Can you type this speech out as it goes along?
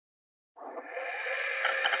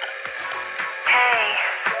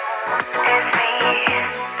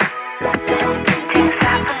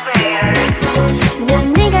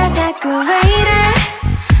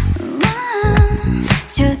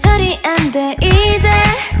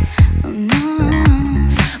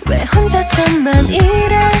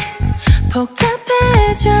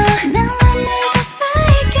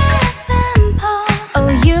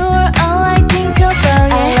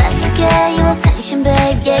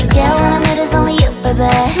yeah, yeah. What I need is only you, baby.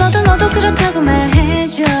 너도 그렇다고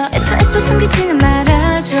말해줘. 애써 숨기지는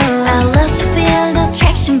말아줘. I love to feel the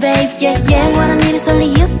attraction, babe. Yeah, yeah. What I need is only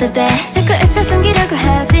you, baby. 자꾸 애써 숨기려고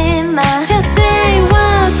하지 마. Just say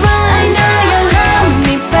what's right. I know you love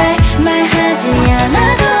me, babe. 말하지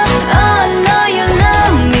않아도. Oh, I know you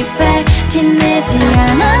love me, babe. 티내지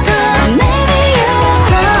않아도. Maybe you don't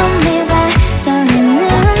love me back.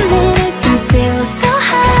 떠나는 느낌 feel so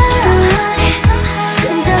high.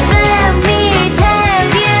 Just let me tell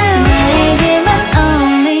you. 나에게만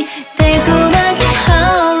only 달콤하게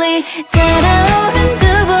holy. 달아오른 두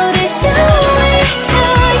볼을 show it to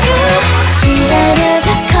you. 기다려줘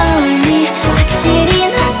call me. 확실히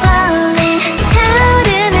난 falling.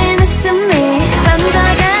 차오르는 웃음이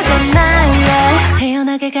번져가고 날려.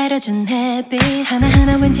 태연하게 가려준 햇빛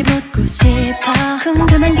하나하나 왠지 묻고 싶어.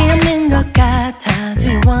 궁금한 게 없는 것 같아. Do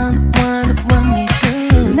you want me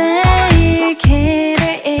to? 매일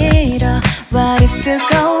길을 잃어. What if you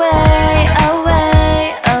go away,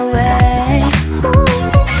 away, away?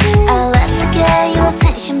 I like to get your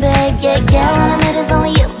attention, babe. Yeah, yeah. What I need is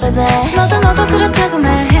only you, baby. 너도 그렇다고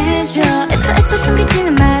말해줘. 애써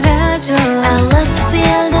숨기지는 말아줘. I love to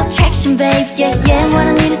feel the attraction, babe. Yeah, yeah. What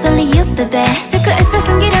I need is only you, baby. 자꾸 애써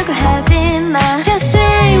숨기려고 하지 마. Just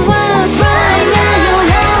say what's right. Now you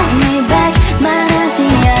love me back. 말하지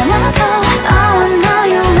않아도. Oh, I know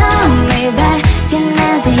you love me back.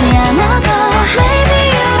 지나지 않아도. Maybe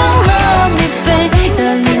you don't love me, babe.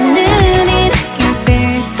 떨리는 이 느낌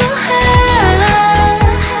feel so high.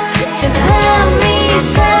 Just let me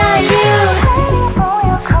tell you.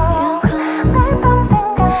 날 밤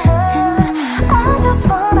생각나. I just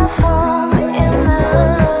wanna fall in love.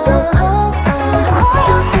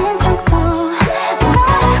 모여있는 척도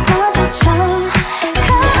나를 마주쳐.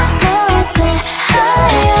 그럼 뭐 어때?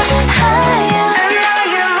 Higher, higher. I know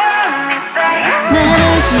you love me, babe.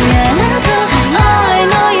 말하지